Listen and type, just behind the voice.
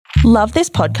Love this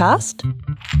podcast?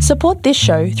 Support this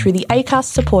show through the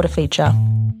Acast supporter feature.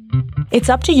 It's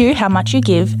up to you how much you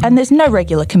give, and there's no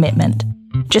regular commitment.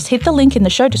 Just hit the link in the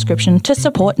show description to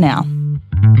support now.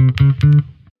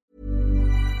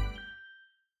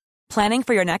 Planning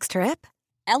for your next trip?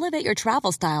 Elevate your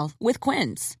travel style with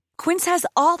Quince. Quince has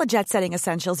all the jet-setting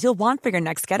essentials you'll want for your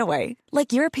next getaway,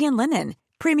 like European linen,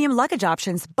 premium luggage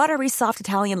options, buttery soft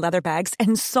Italian leather bags,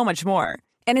 and so much more.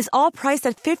 And is all priced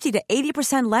at 50 to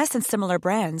 80% less than similar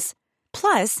brands.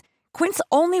 Plus, Quince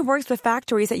only works with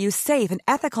factories that use safe and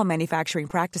ethical manufacturing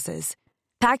practices.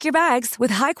 Pack your bags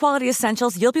with high-quality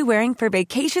essentials you'll be wearing for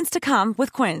vacations to come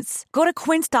with Quince. Go to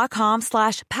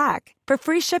quince.com/pack for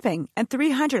free shipping and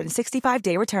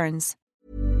 365-day returns.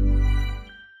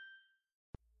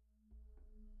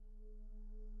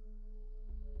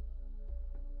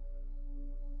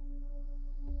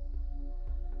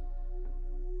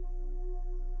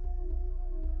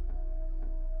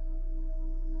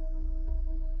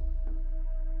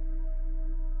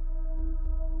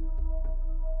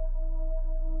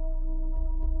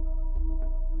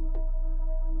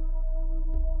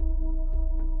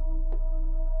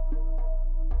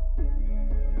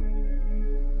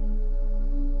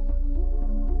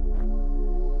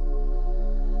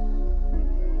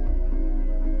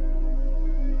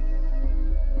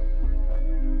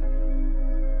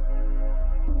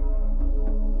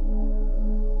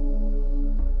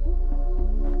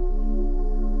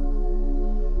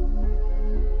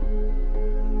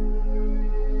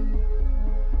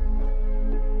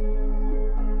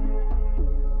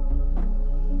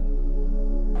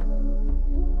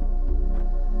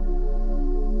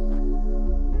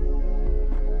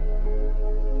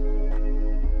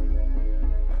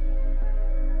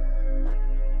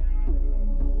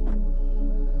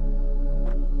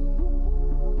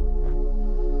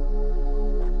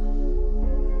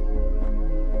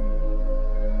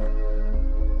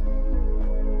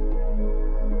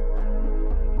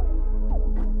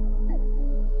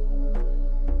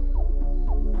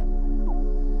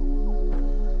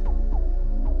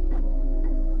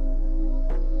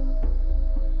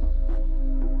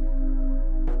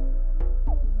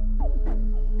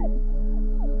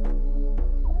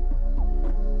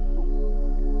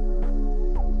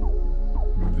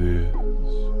 This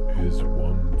is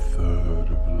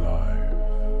 1/3 of life,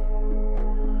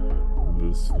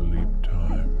 the Sleep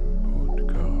Time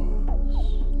Podcast.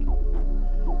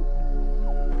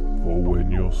 For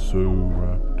when you're so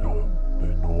wrapped up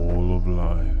in all of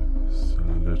life's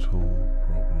little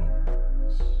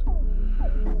problems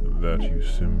that you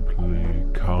simply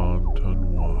can't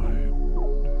unwind,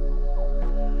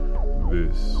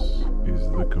 this is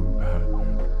the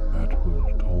companion that will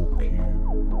talk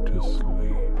you to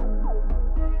sleep.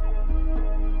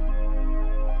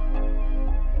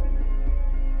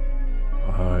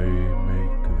 I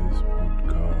make this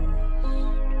podcast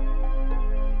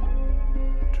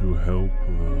to help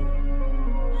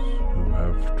those who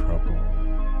have trouble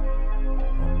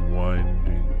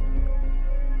unwinding,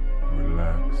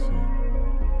 relaxing,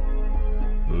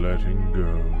 letting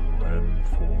go and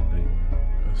falling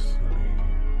asleep.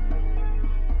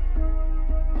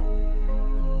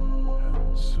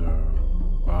 And so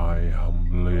I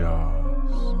humbly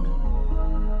ask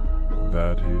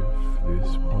that if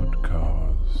this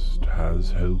podcast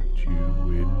has helped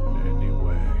you in any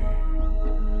way,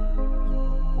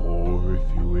 or if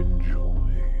you enjoy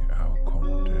our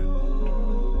content,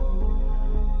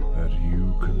 that you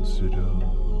consider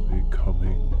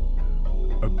becoming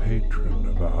a patron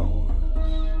of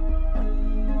ours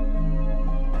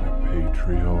at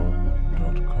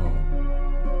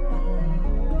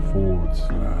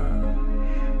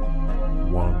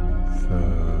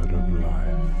patreon.com/1/3 of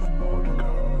life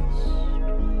podcast.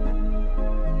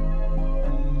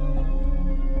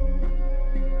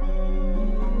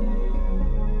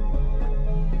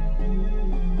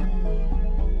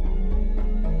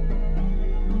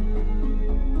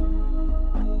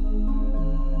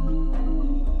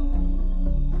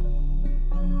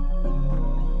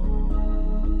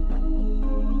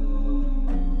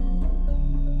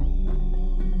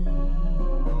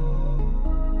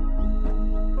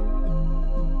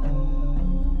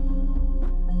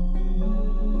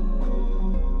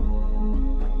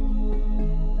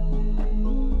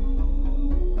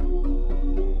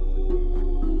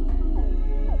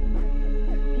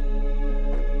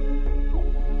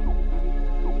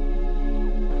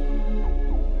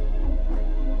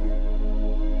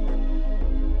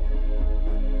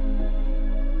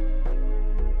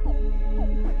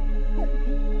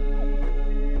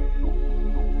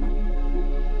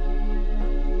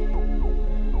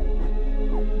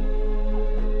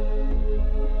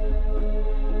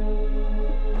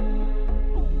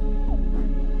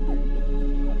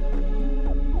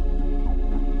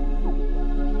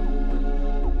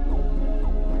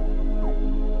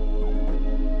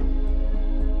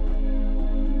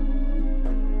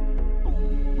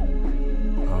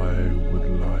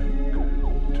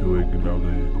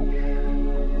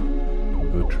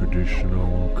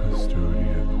 traditional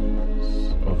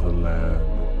custodians of the land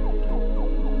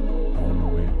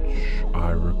on which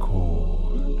I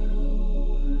record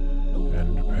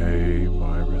and pay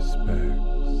my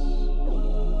respects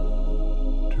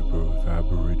to both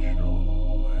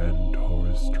Aboriginal and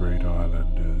Torres Strait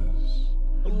Islanders,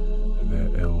 their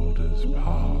elders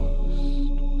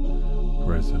past,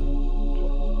 present,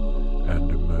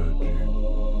 and emerging.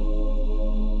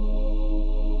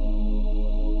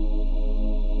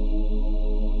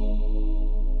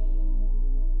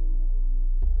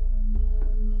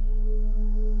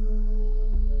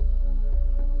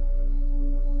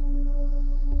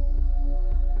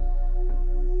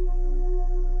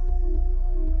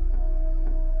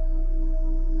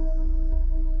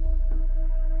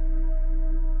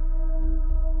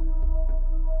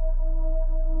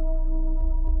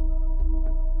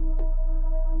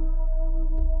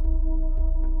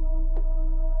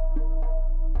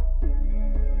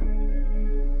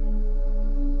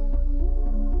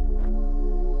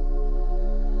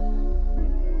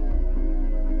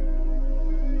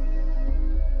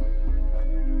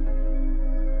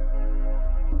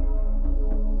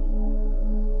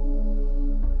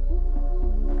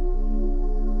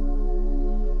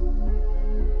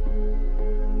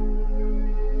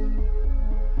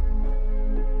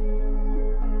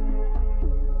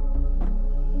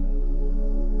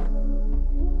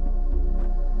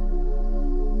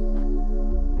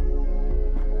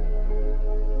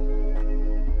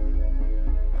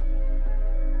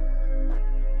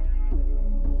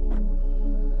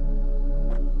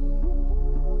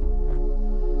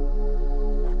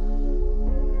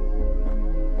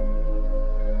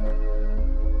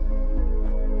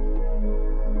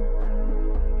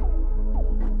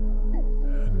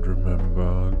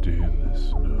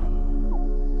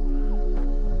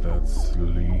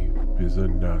 Is a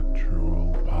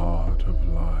natural part of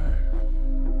life,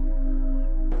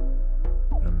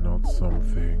 and not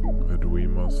something that we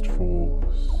must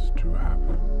force to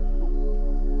happen,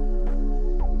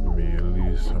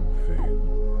 merely something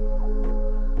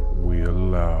we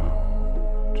allow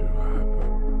to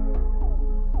happen.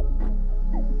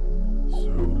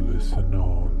 So listen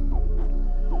on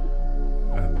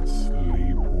and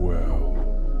sleep well,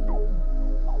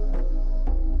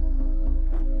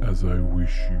 as I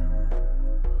wish you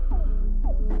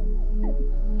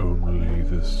only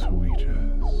the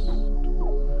sweetest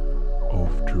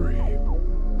of dreams.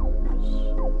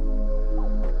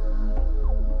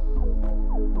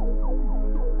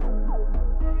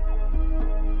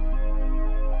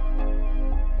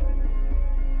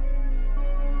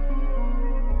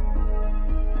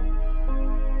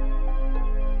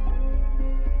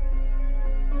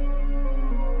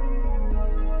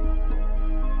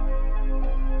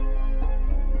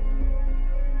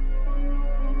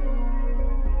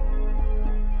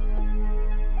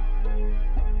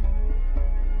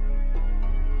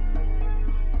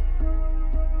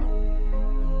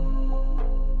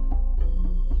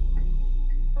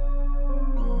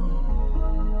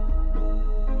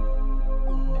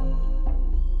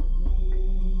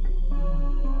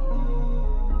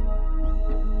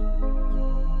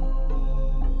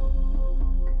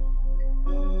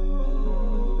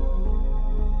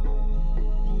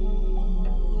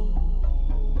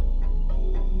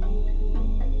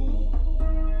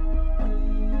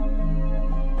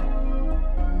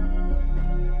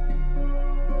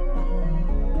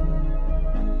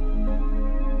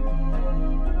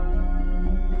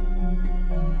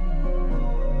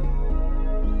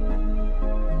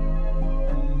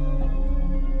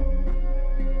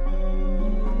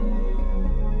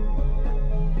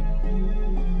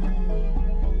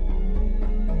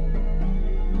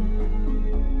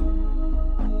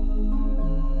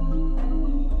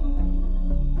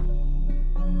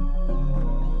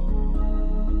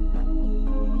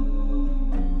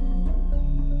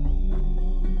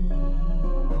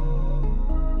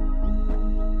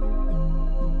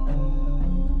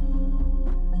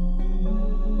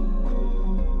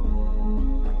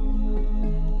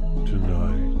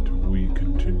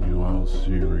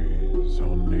 Series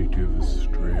on Native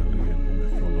Australian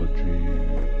mythology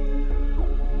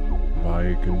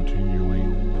by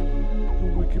continuing the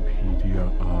Wikipedia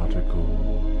article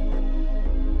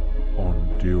on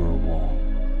Dirawong.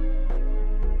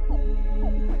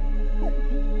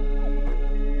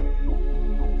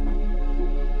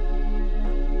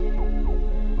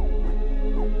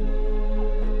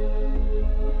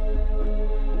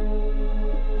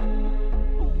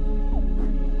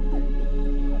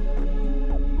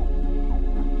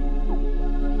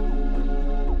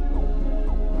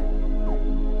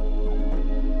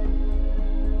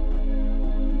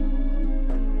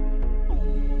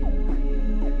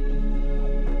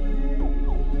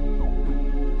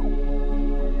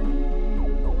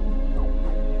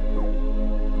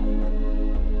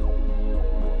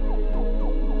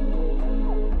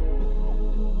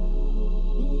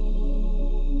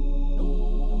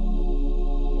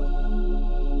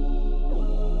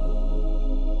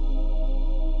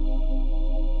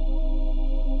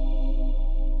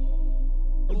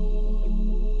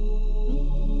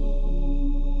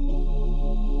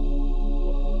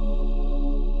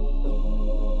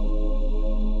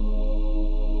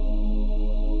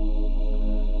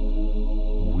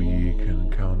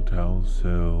 count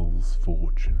ourselves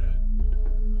fortunate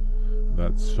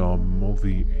that some of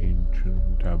the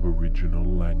ancient Aboriginal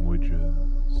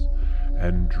languages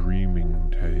and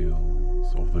dreaming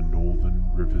tales of the Northern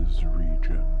Rivers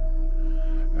region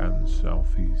and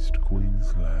southeast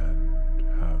Queensland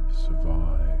have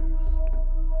survived.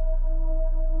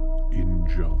 In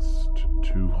just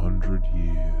 200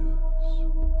 years,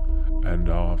 and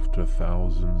after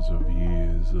thousands of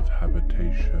years of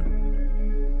habitation,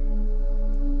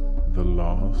 the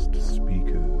last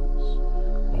speakers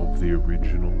of the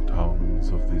original tongues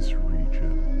of this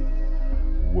region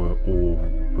were all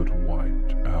but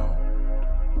wiped out.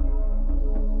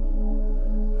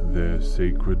 Their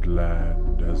sacred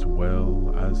land, as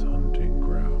well as hunting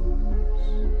grounds,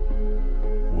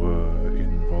 were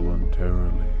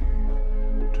involuntarily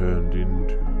turned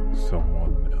into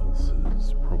someone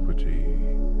else's property,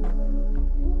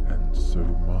 and so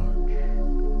much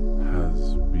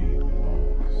has been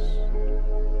lost.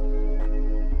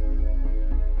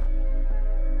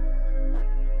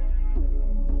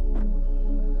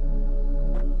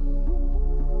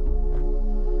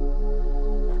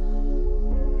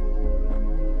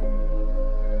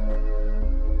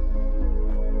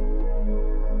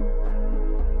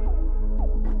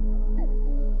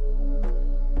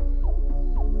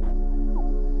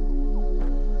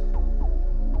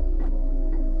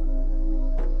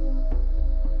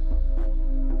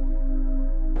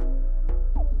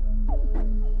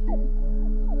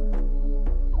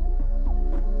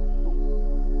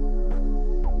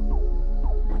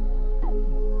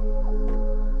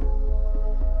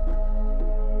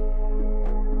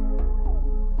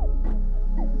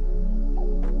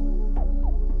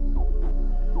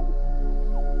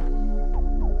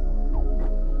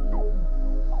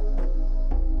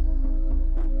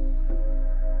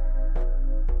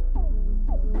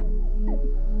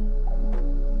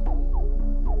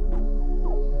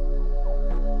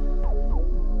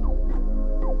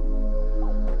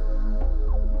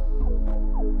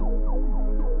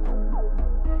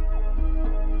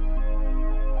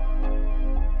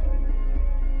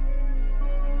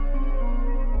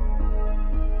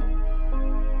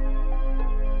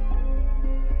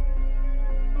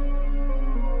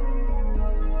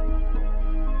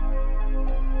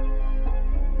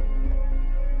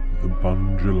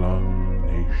 Bundjalung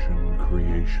Nation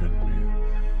creation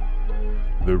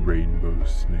myth, the rainbow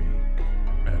snake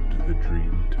and the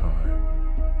dream time.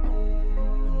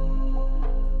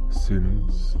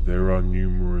 Since there are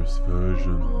numerous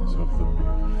versions of the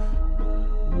myth,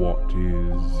 what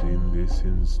is in this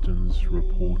instance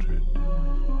reported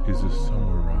is a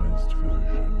summarized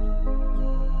version,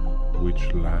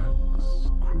 which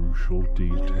lacks crucial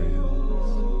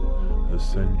details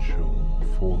essential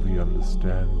for the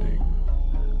understanding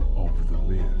of the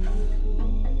myth.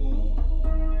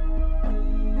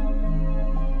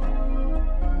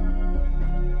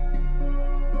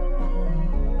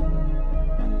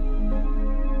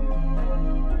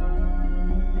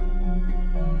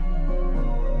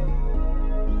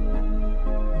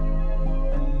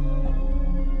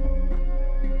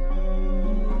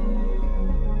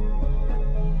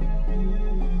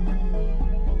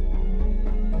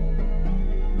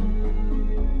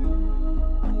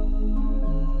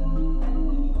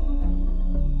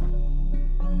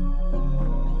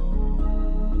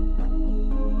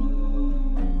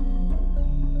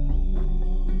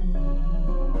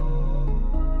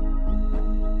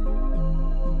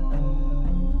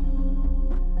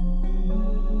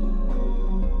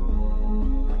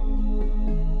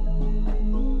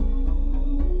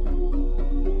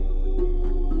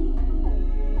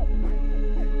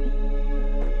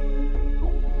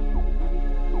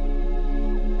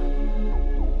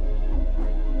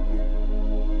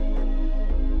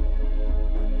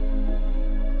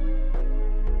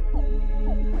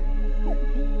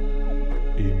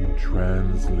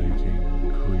 Translating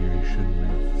creation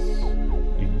myths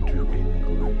into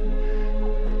English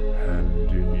and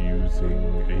in using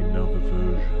another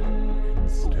version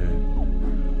instead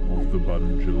of the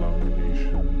Bundjalung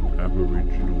Nation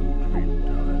Aboriginal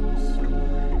Dreamtime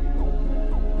story,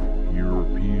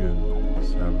 Europeans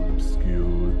have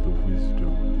obscured the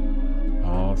wisdom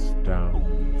passed down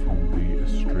from the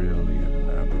Australian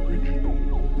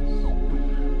Aborigines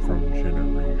from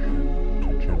generation to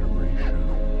generation.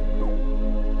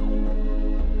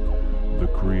 The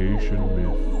creation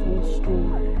myth or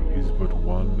story is but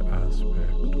one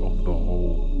aspect of the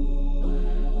whole,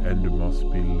 and must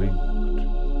be linked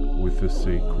with a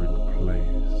sacred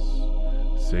place,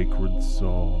 sacred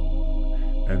song,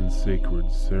 and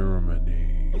sacred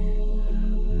ceremony,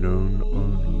 known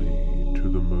only to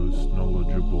the most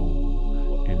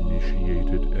knowledgeable initiated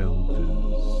initiated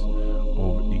elders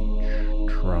of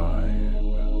each tribe.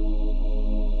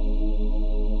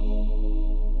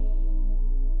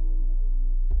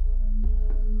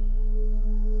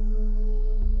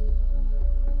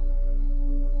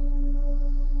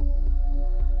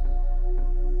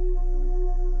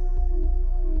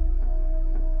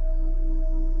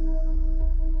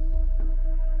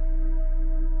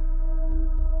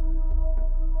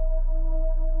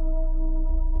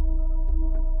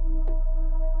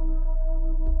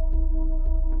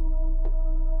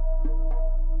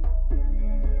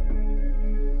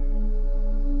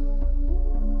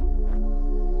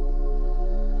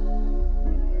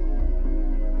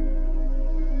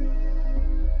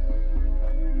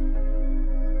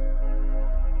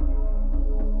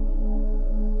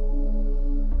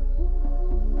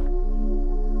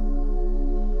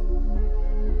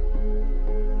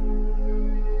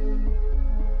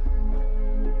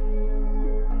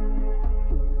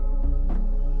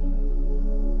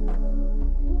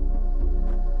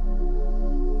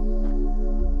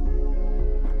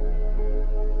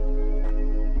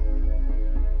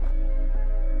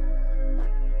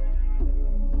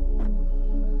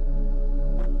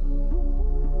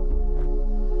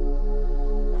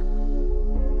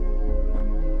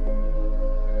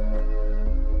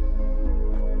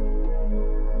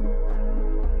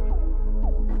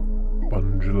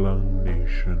 Bundjalung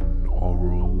Nation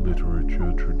oral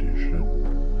literature tradition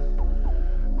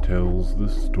tells the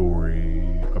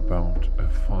story about a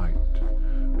fight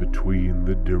between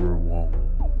the Dirrawong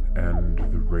and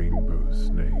the rainbow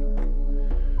snake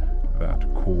that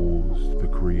caused the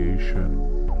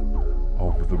creation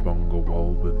of the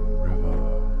Bungawalbin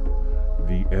River,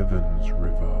 the Evans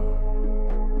River,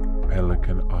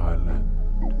 Pelican Island,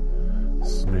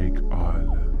 Snake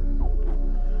Island,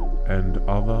 and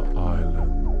other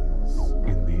islands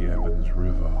in the Evans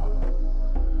River,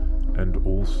 and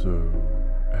also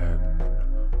an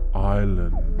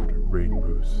island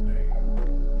rainbow snake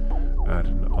at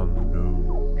an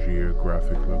unknown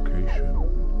geographic location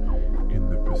in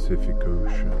the Pacific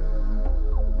Ocean,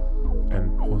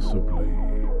 and possibly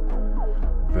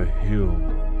the hill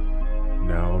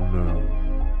now known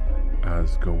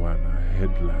as Goanna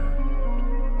Headland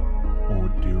or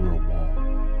Dirrawong.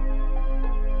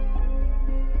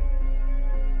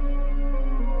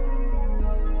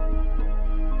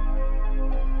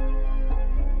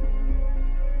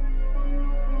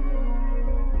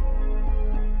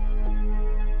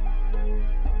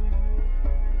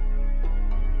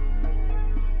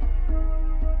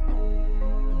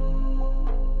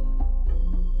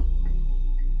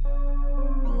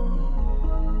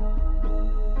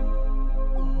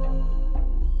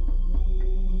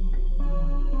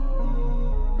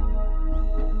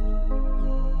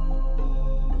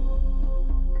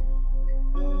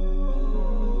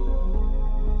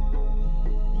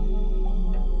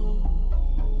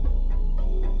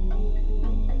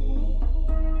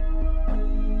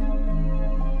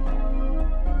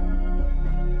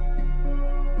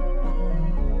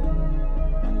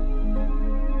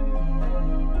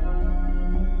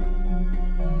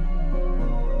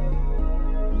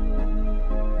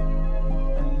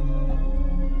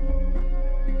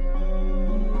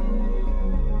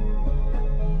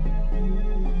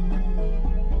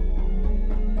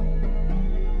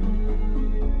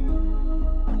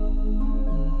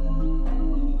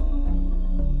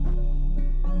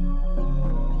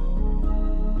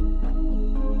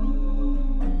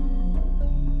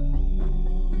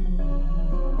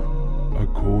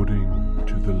 According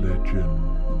to the legend,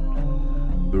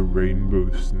 the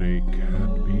rainbow snake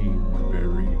had been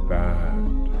very bad.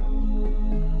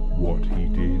 What he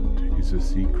did is a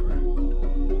secret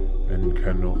and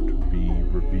cannot be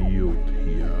revealed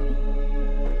here.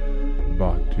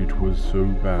 But it was so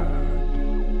bad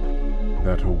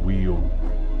that a wheel,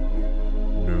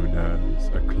 known as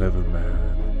a clever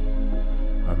man,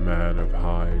 a man of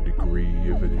high degree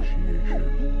of initiation,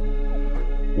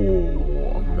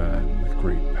 or a man with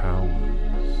great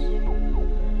powers,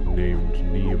 named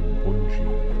Niambunji,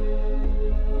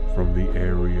 from the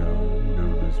area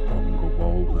known as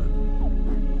Bungawalbin,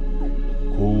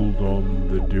 called on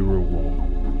the Dirrawong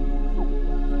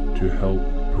to help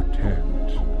protect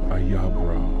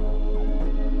Ayabra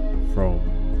from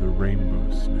the rainbow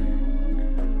snake.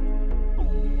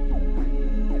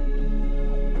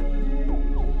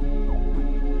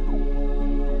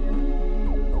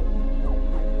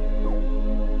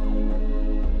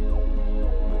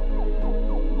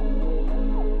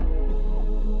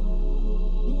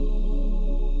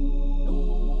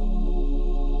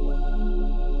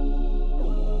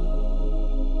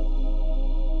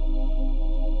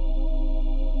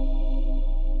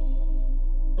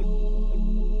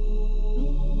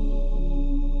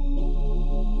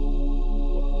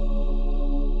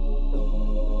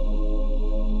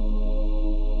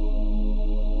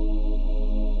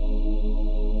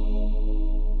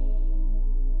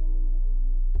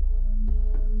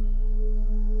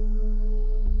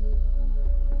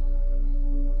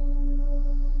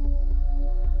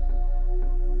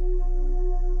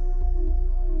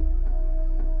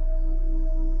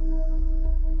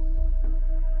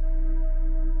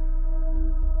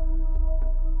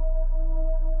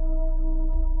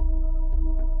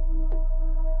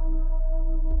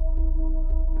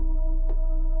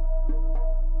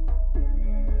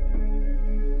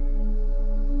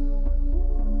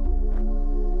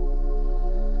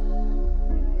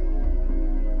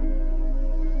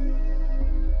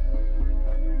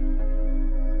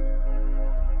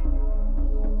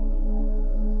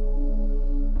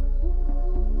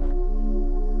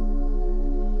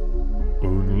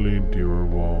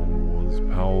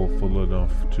 was powerful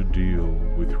enough to deal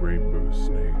with Rainbow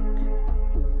Snake.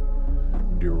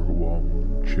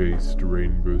 Dirrawong chased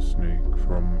Rainbow Snake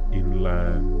from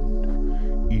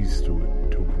inland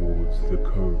eastward towards the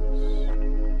coast,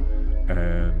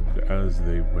 and as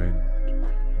they went,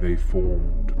 they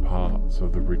formed parts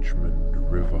of the Richmond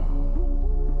River.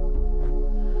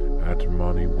 At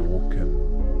Moniwalken,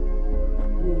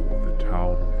 or the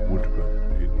town of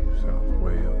Woodburn in New South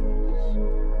Wales,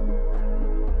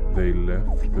 they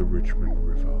left the Richmond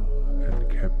River and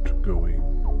kept going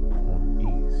on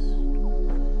east.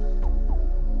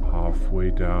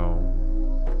 Halfway down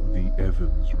the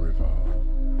Evans River,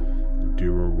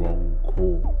 Dirrawong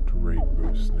caught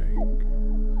Rainbow Snake.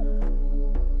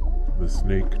 The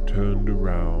snake turned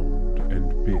around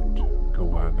and bit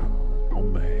Goanna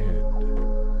on the head.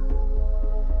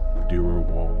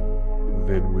 Dirrawong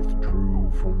then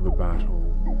withdrew from the battle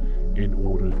in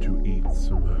order to eat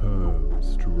some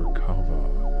herbs to recover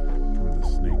from the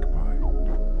snake bite.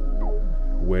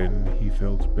 When he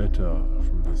felt better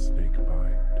from the snake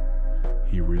bite,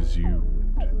 he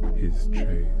resumed his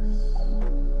chase.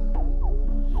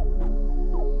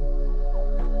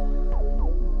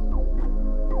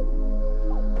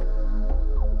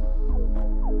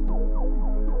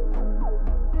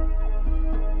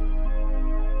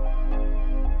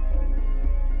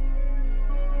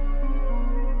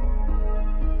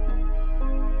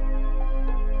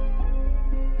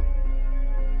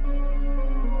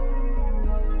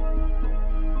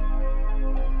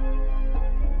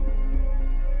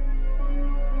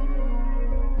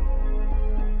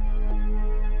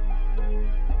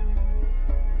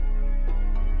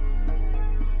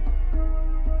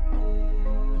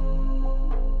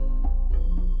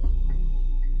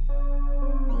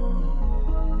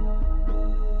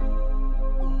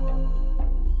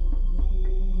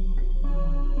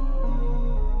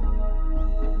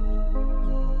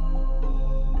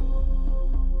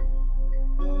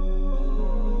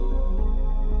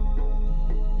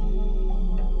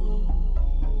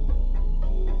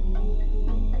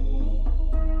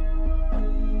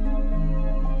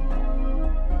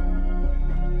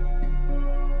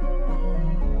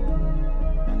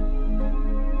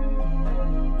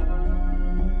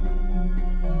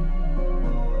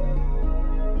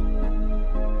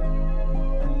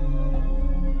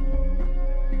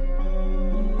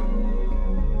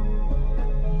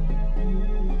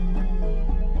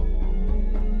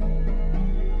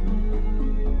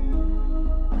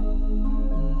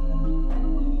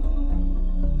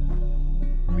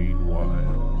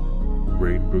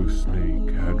 Rainbow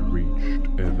Snake had reached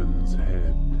Evan's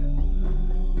head.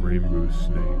 Rainbow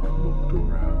Snake looked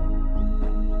around.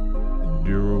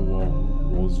 Dirrawong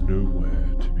was nowhere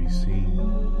to be seen,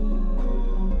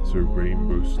 so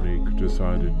Rainbow Snake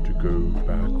decided to go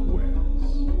back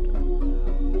west.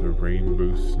 The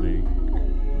Rainbow Snake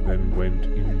then went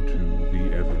into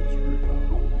the Evans River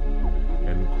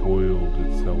and coiled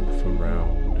itself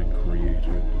around and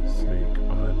created Snake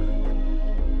Island.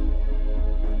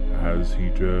 As he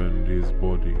turned his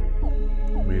body,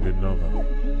 made another,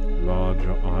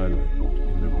 larger island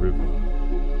in the river,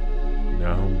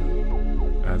 now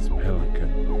known as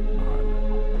Pelican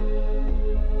Island.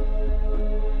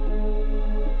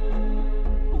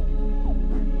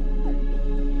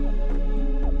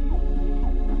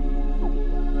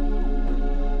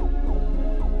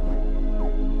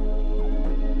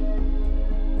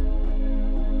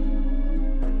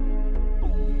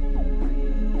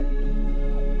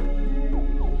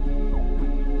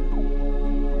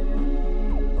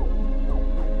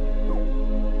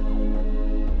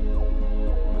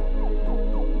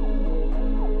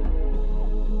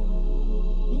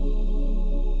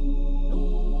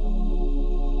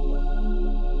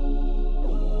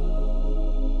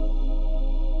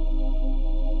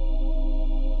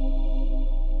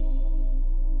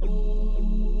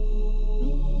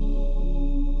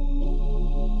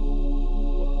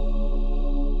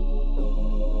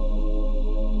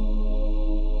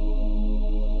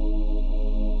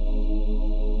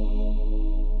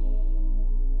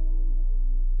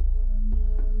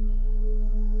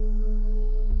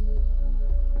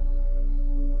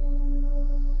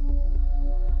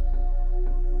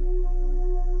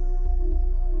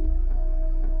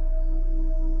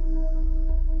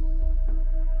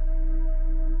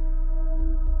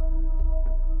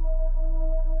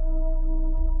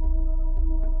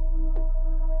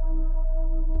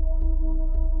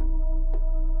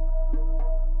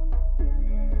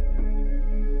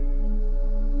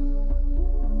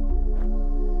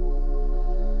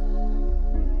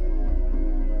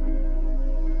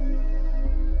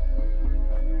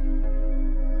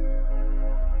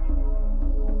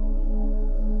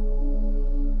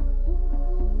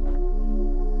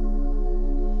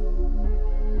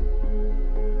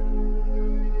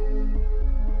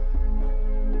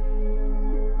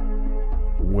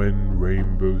 when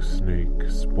Rainbow Snake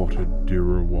spotted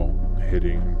Dirrawong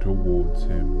heading towards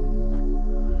him,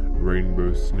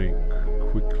 Rainbow Snake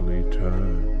quickly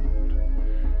turned,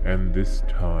 and this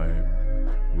time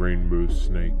Rainbow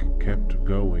Snake kept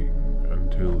going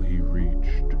until he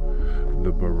reached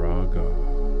the Baraga,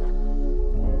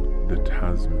 or the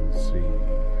Tasman Sea,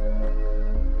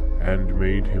 and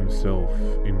made himself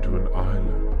into an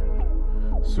island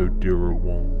so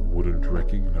Dirrawong wouldn't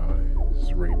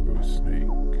recognize Rainbow Snake.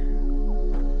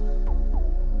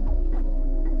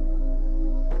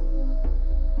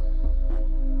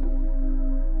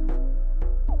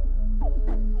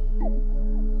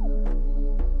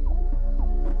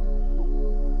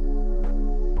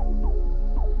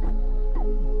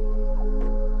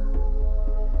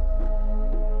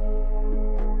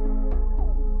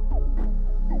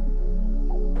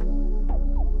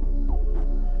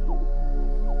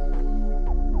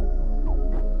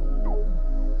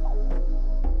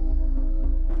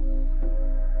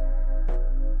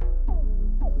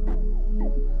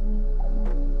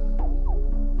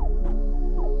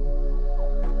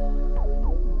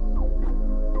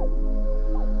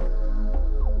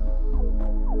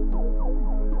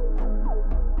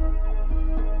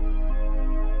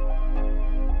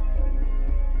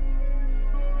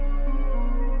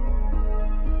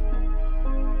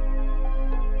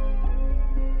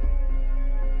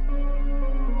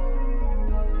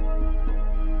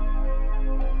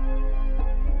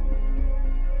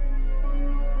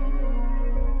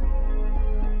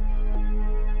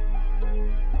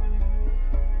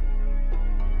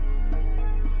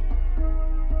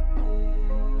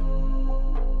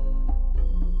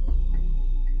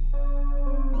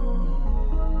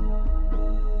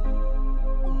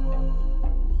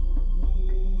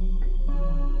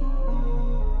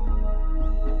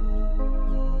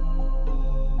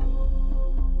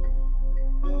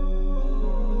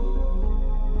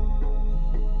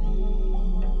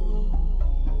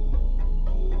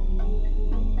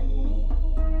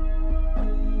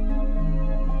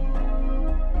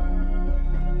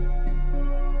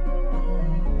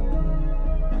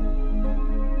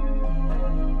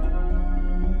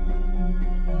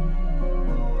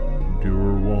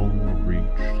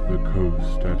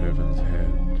 Coast at Evans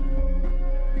Head,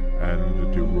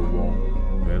 and Dirrawong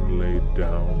then laid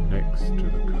down next to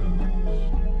the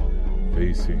coast,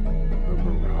 facing the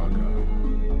Baraga,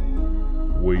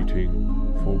 waiting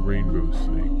for Rainbow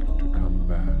Snake to come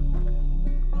back.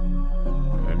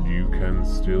 And you can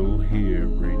still hear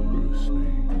Rainbow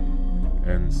Snake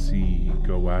and see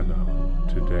Goanna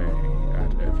today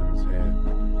at Evans Head.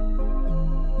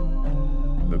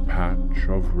 The patch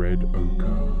of red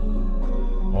ochre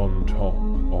on top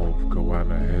of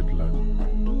Goanna Headland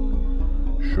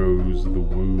shows the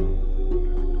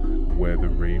wound where the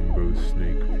Rainbow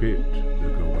Snake bit the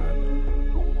Goanna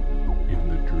in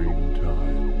the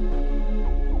Dreamtime.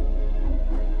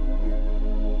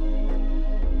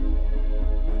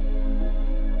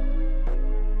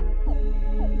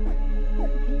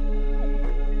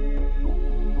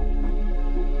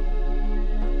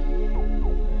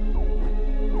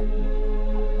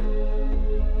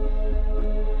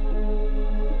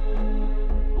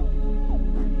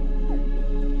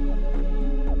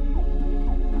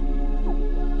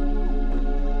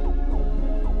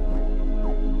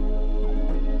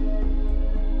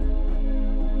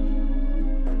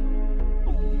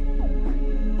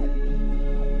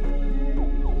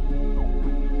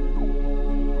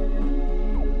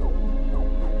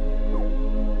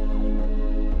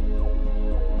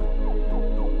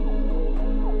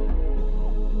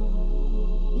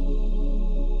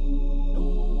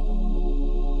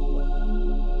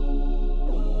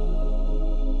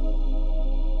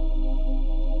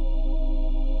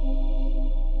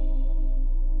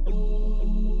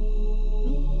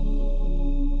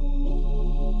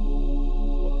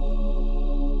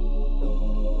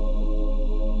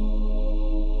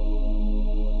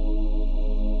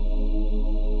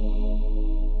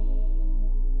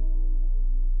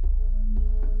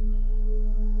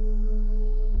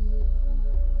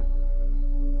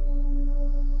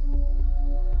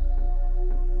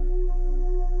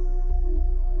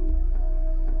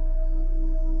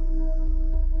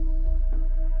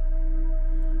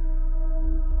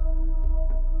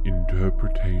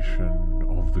 Interpretation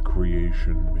of the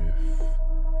creation myth.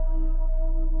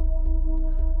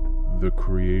 The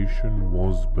creation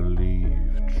was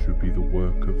believed to be the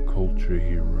work of culture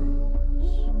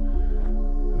heroes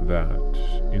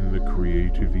that, in the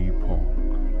creative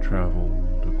epoch,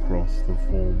 traveled across the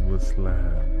formless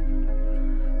land,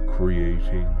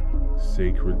 creating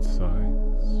sacred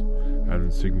sites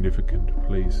and significant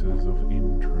places of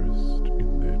interest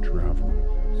in their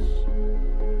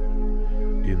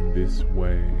In this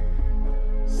way,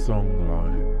 song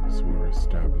lines were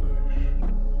established,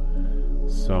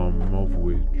 some of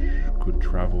which could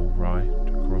travel right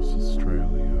across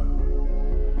Australia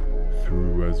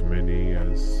through as many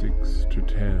as 6 to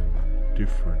 10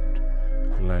 different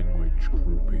language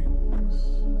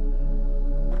groupings.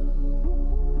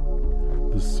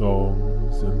 The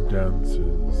songs and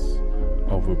dances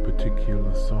of a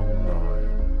particular song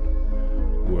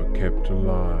line were kept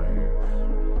alive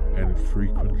and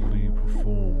frequently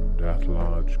performed at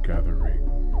large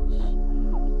gatherings,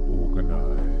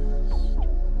 organized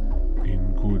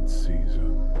in good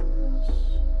seasons.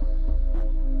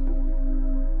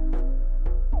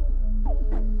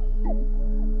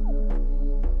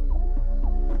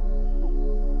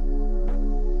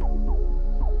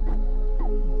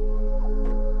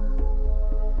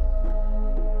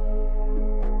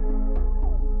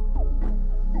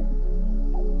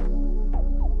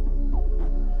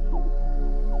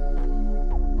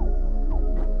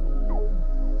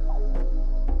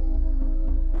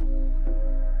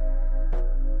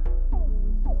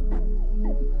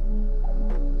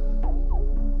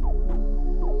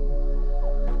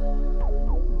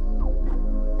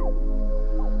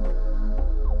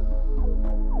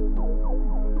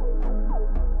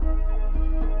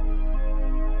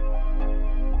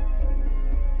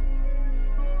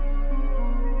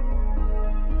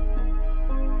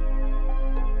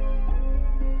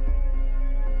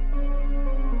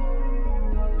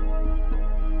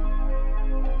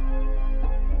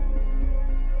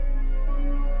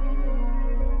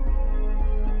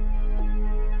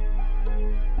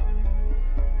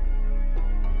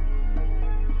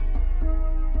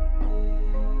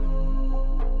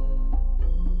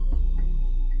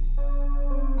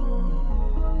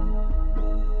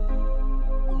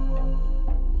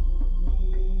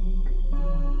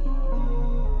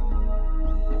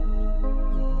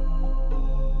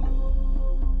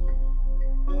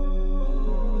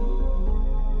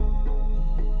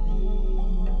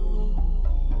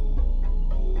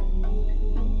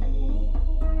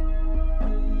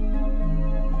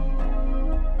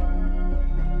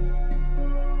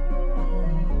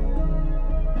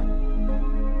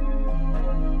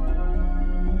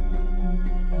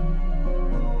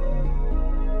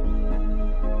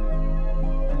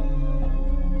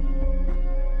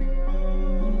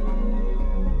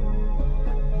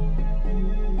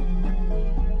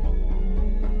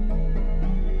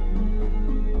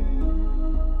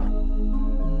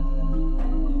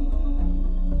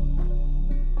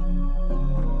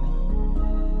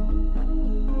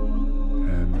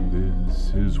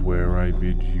 Where I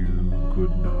bid you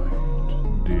good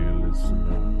night, dear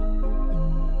listener.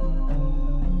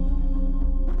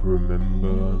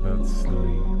 Remember that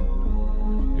sleep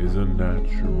is a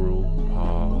natural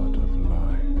part of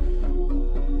life,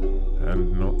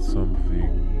 and not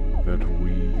something that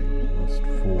we must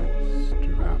force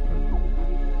to happen,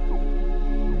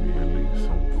 merely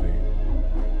something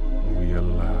we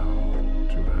allow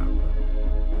to happen.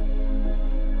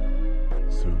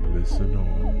 So listen on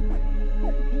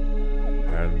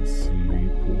and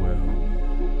sleep well,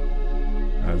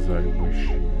 as I wish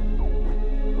you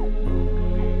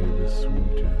only the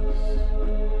sweetest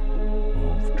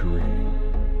of dreams.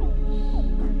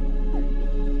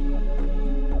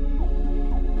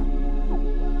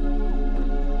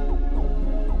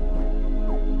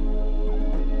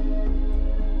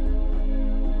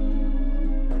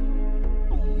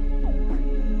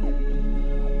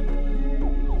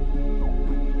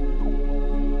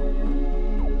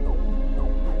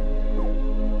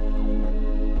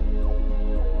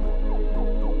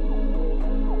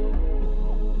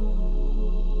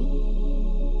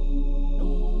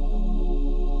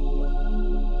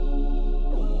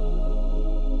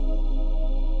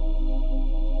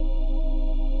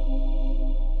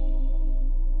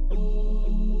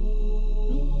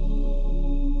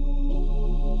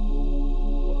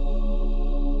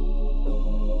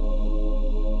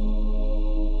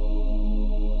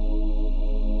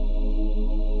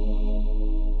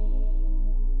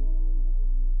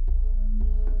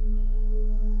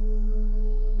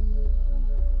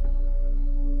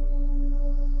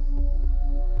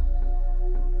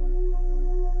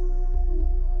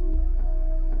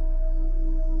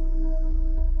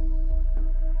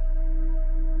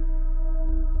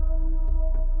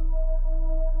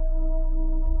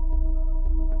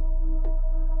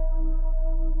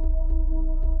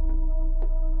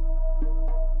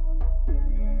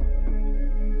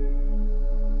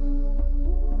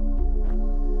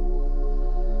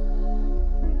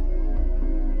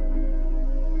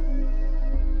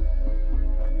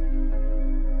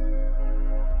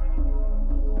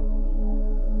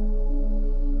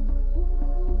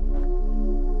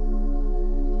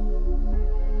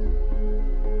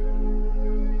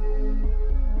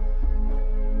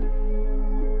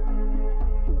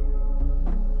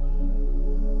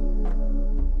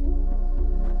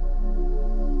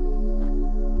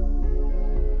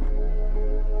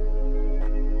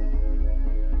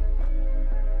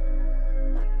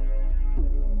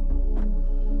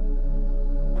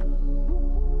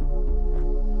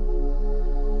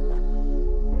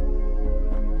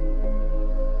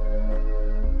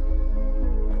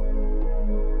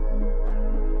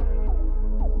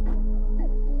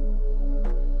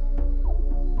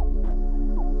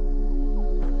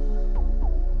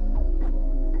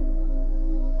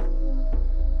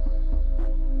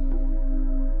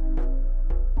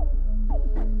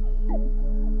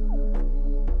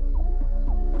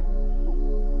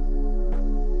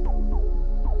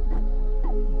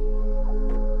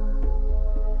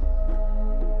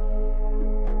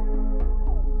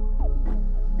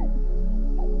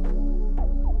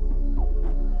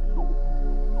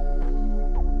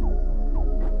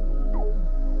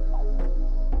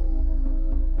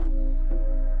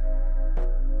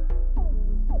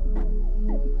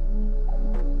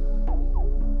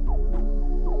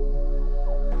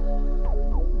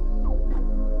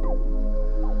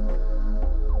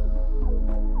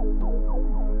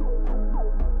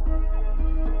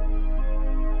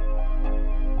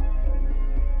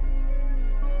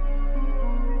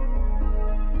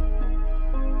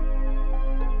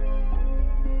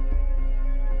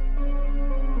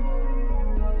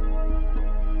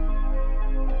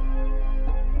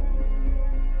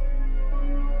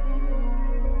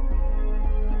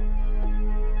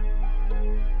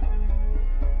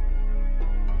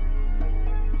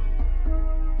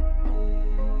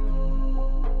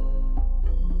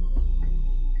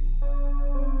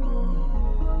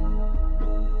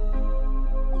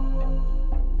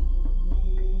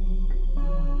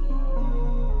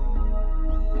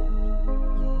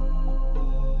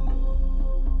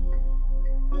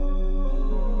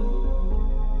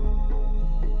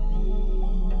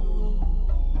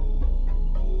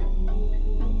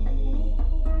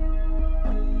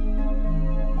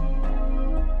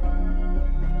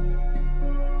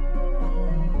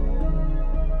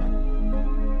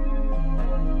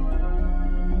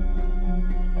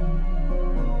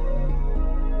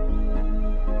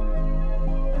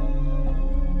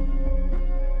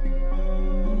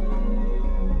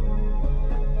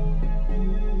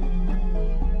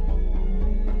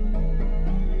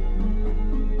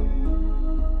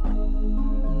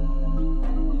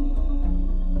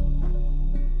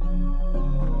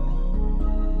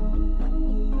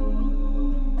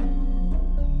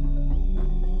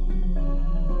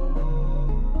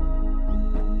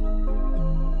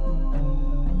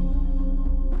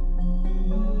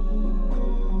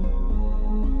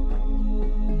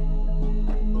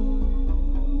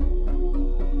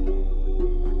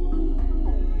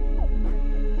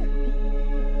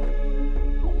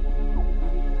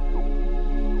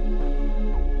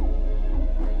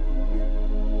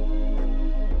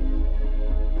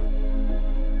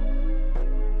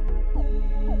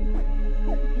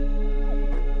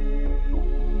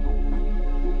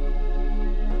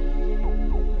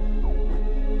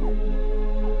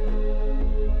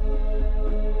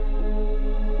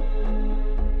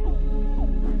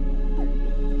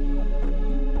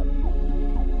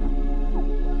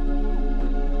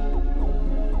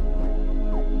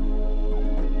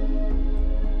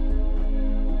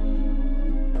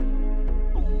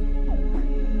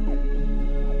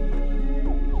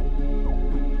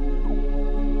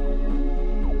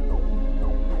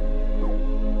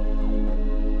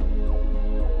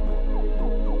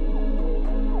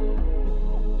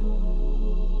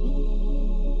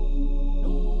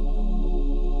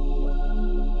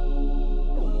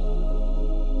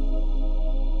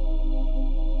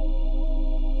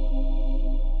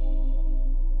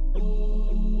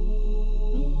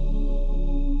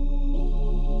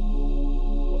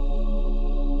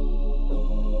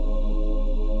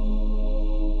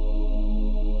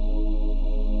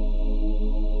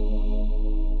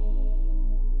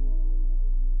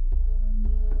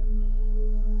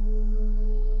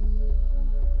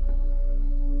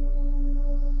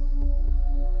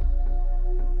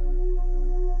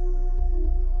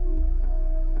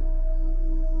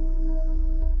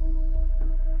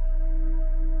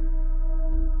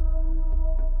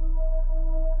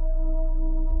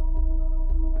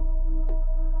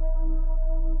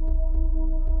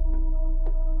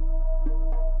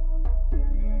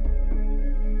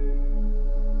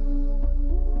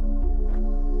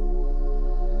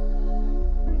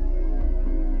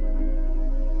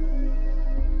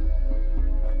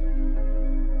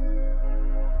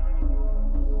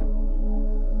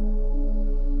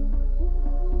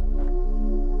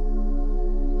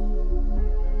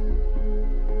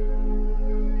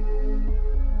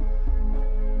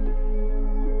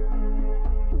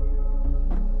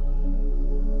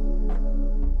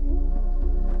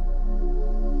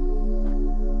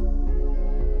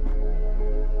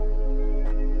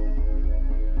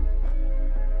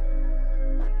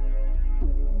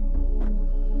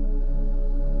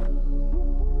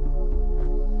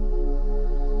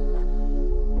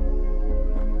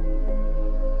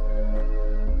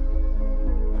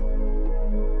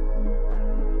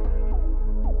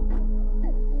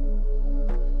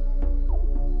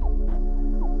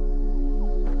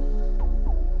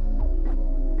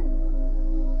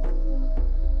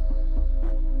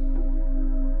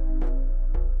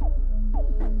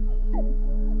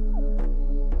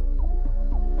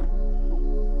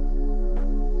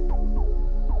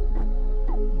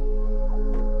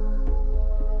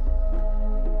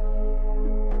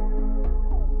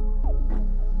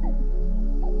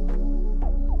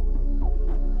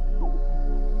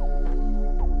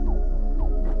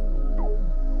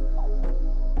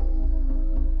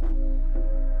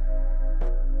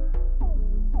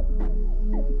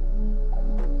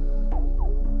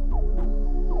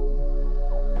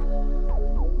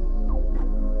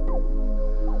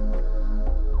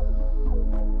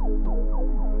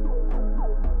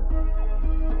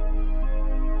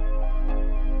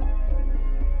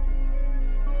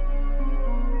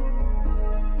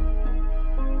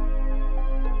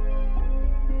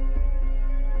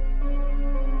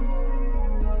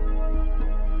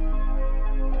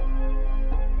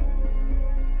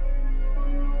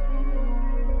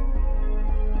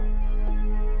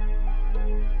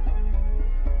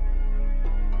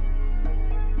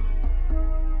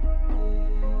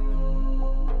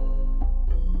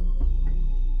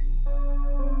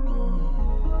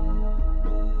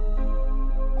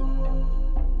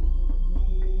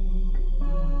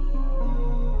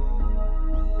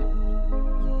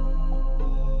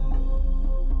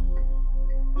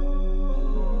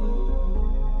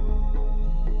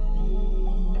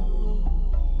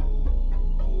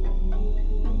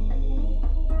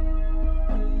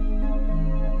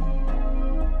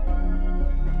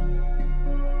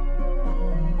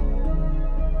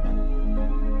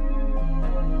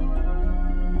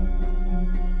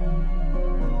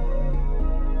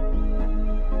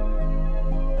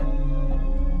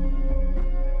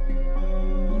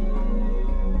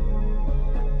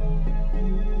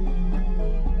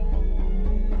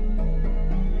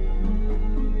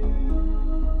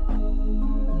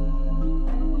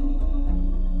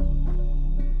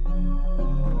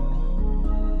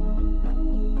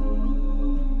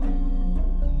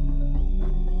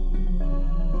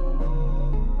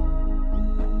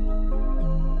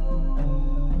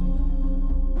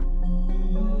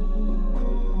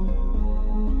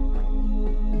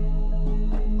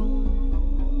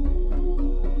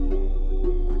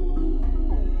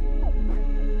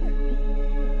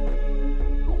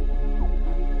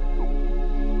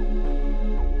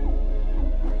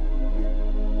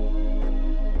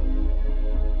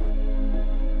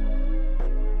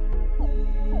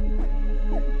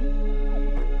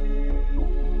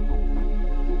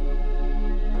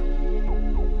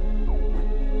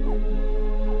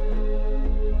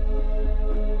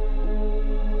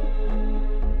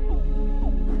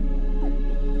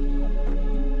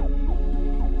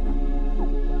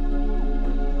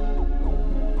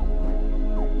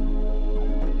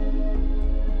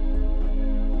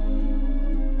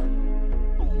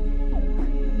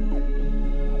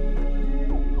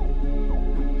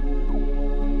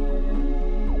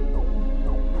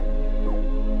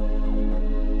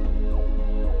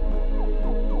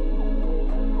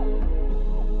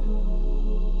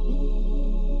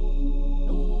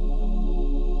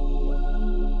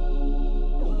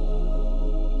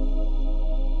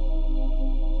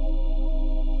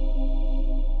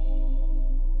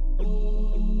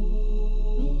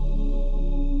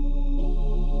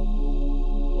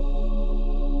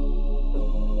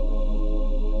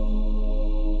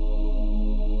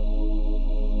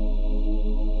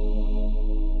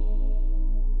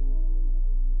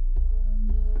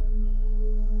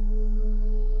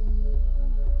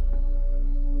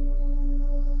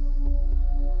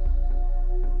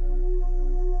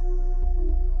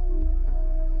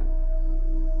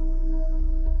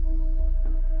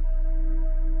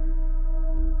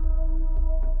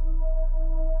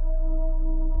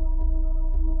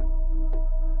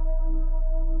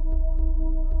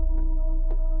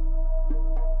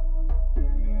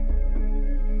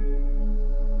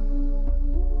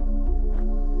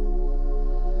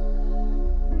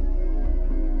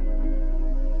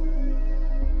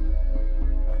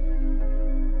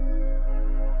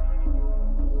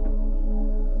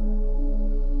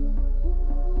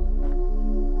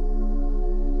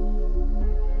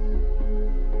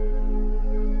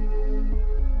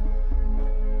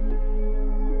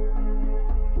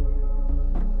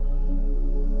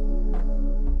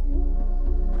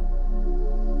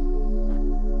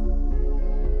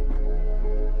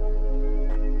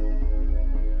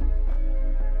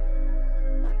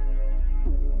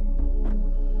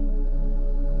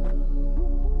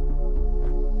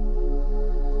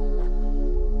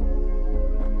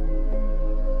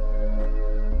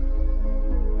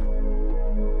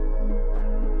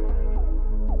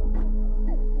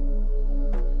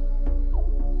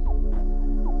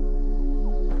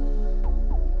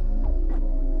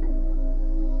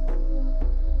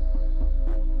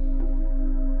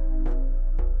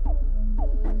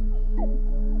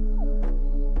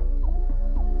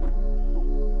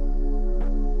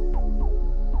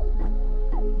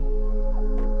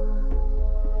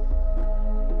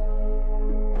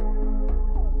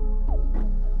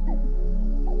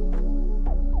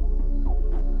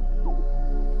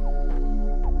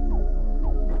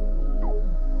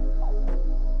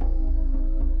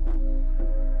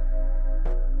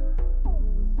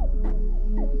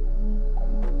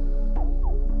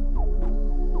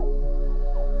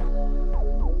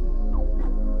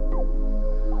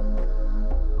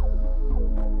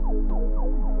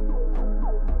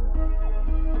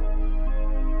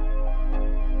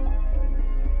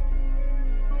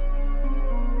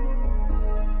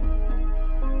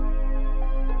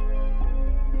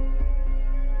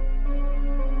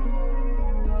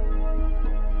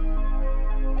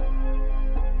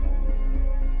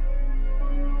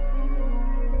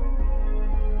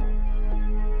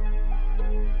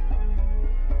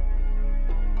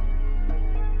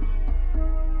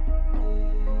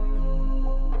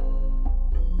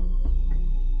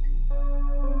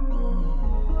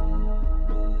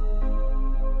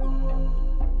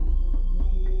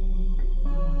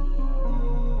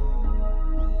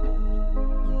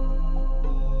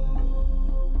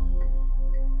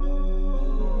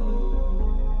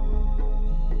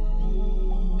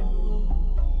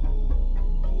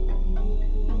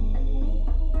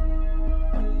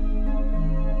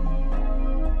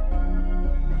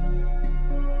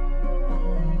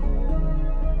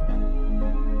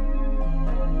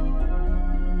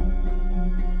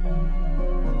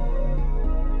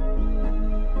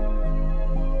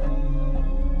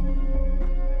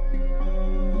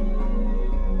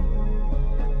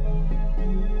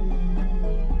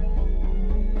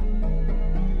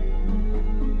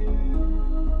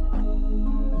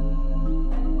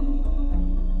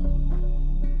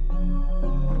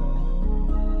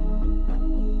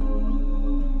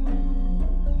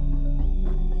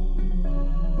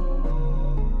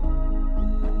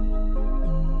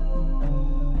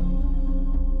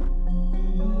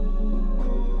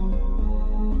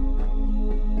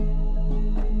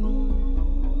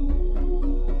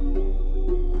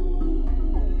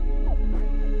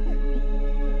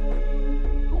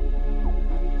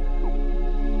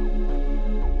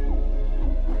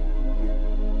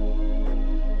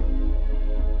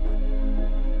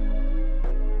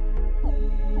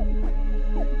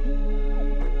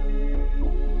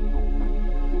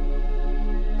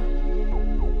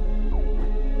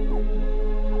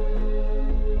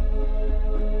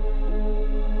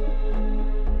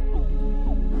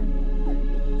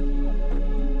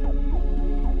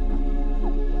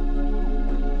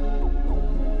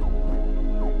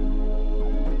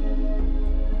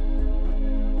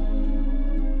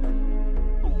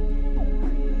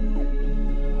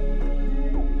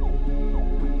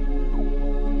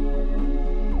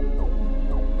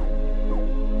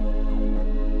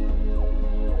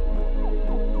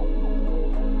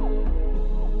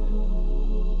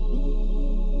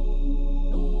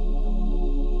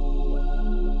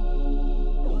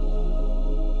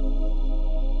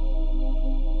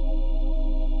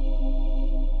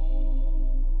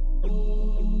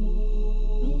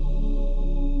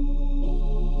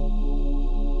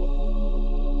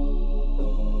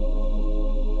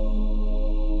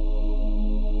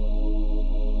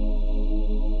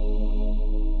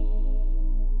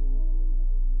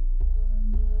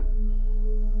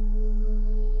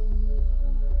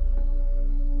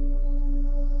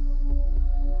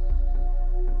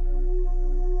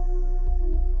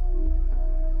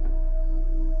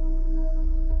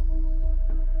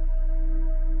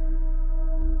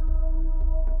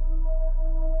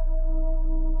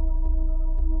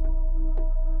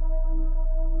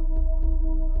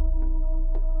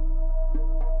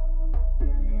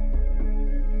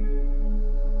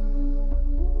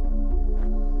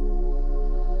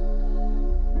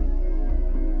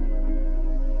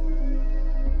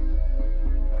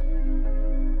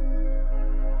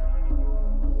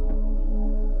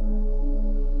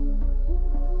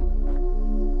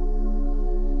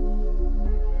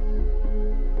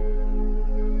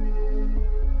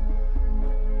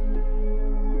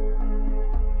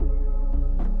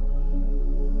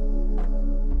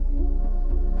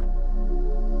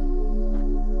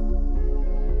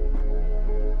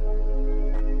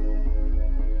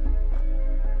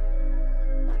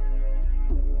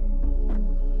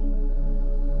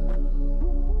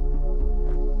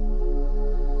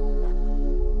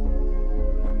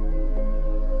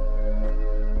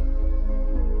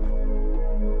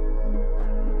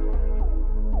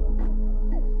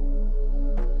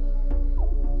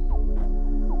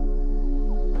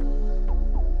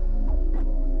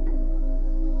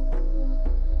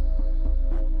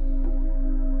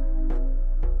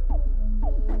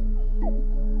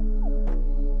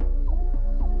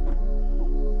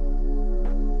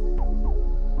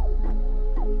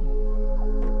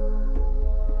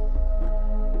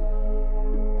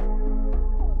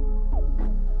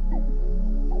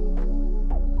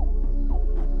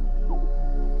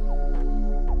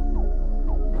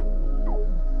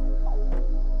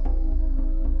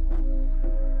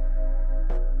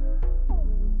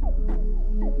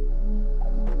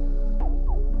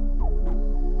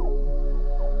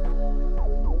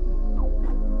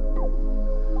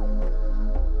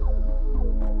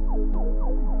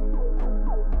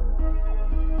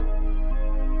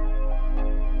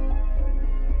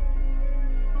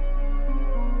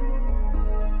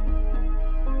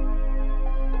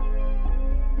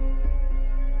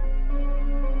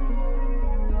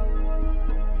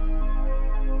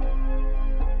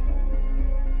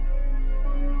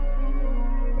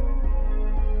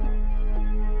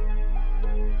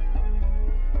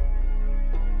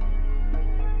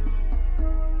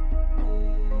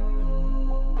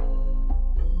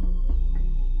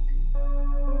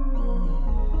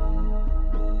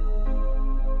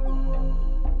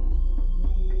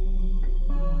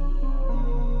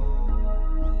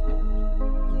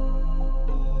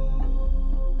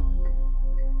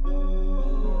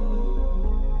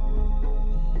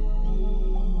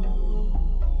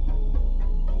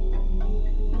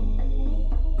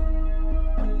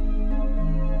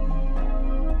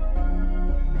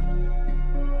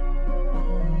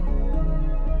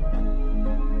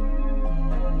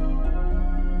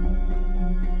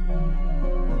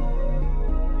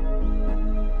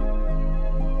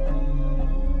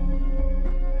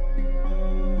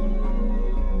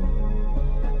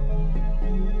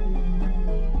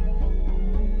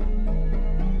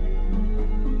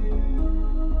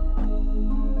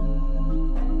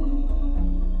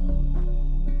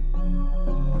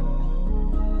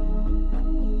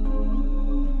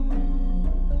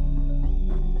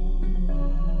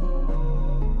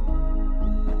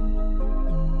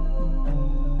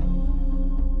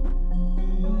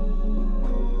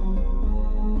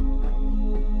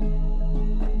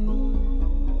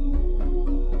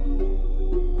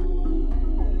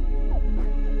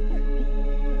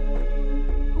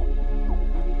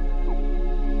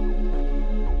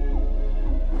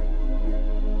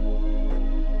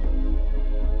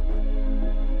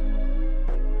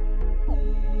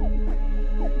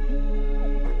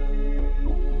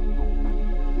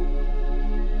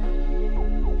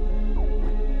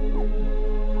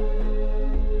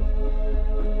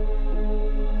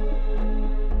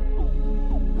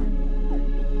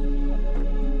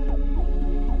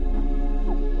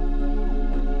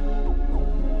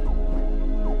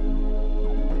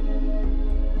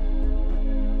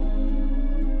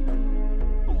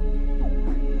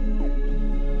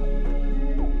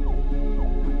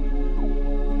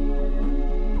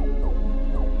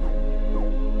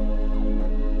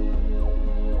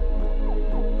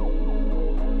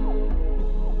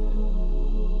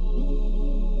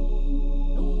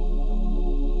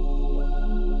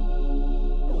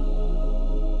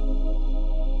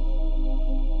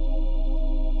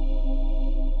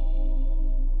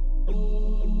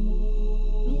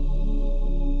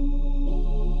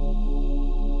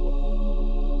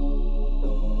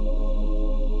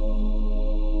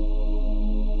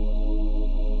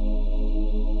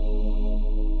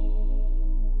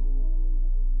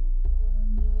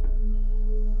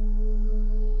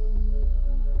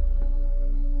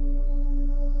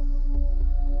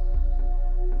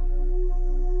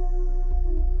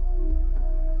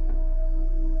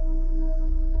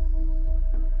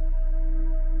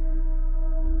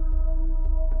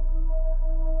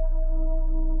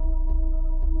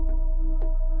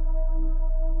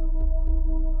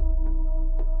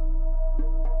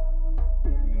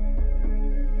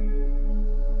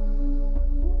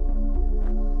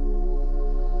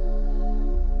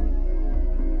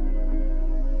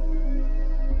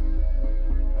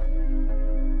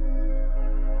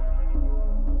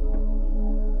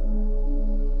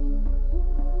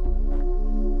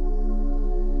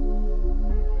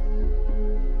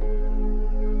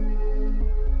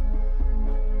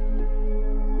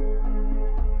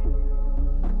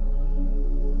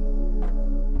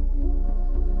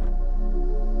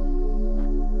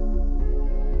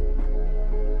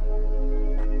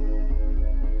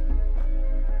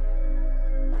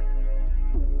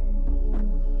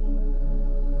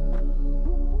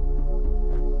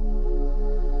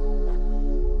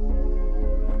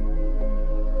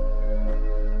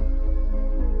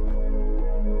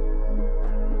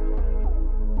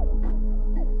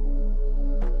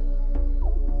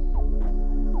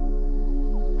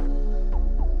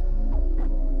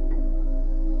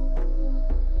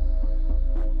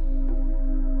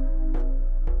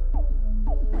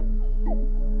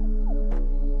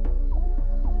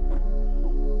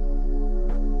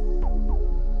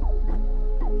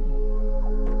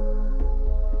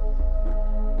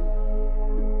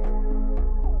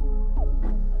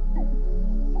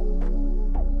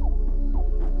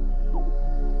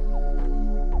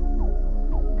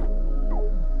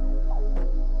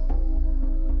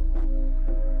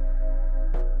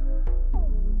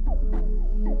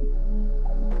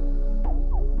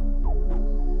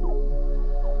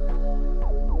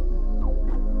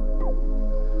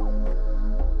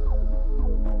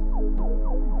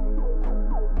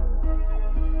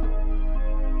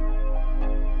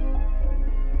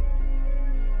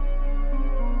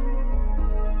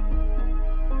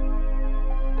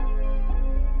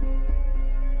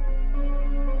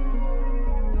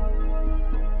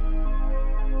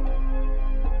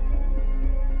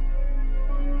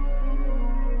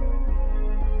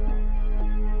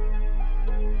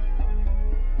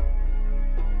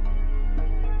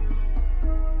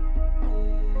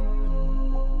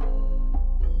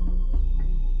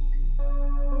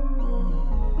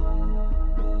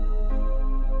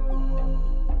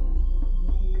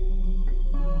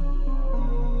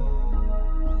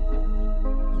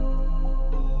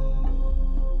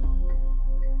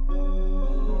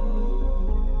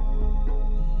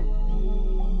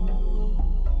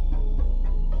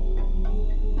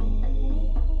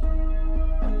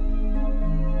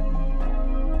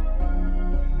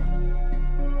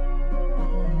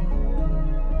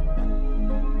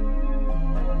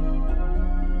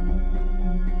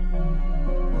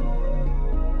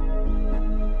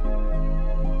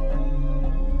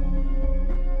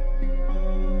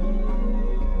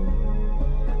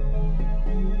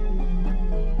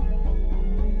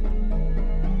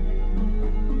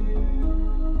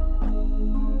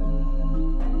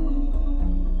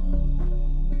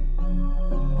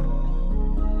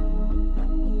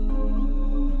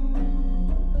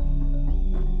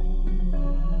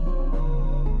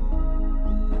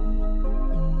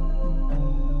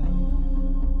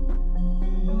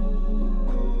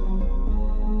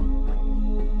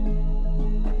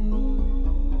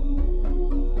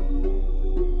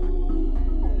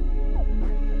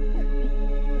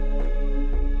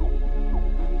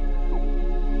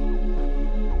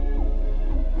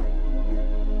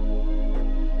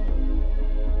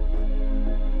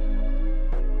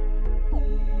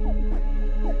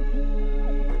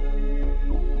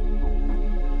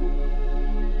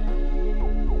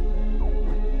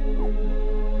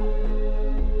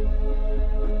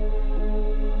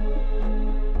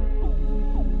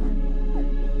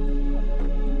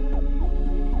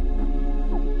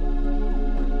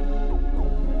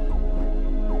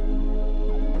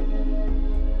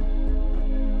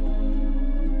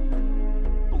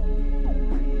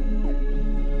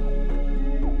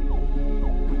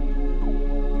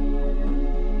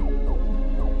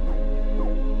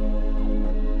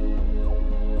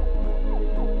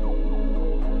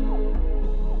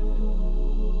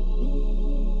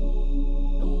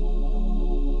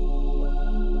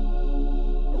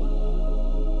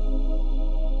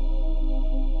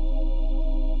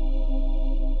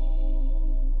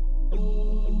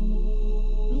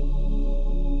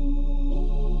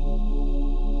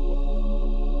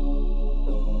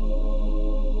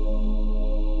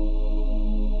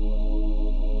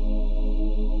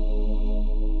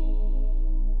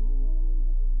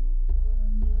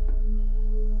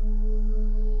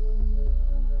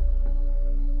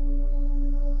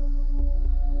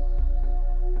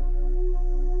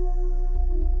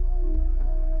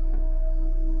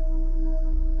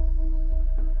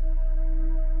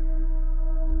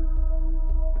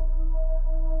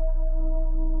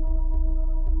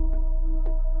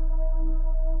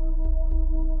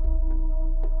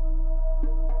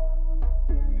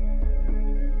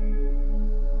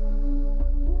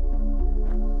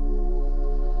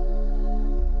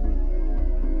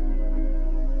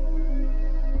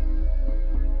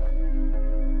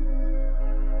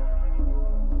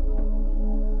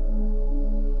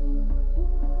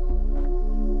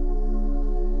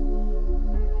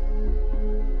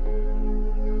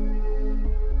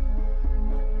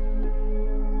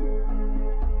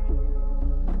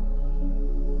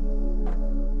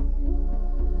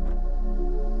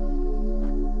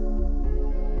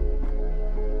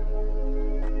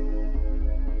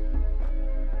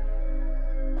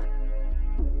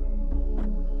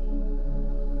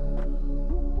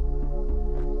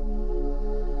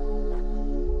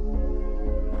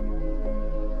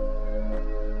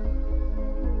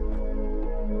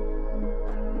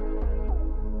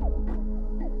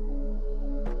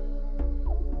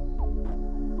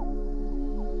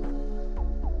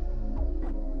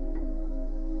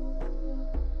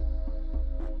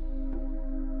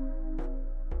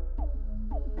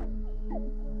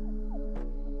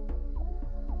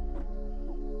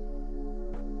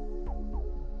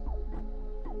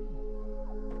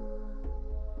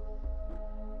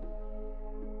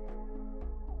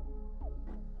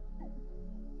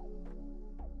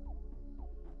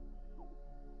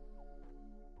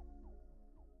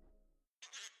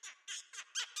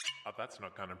 That's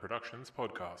Not Canon Productions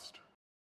podcast.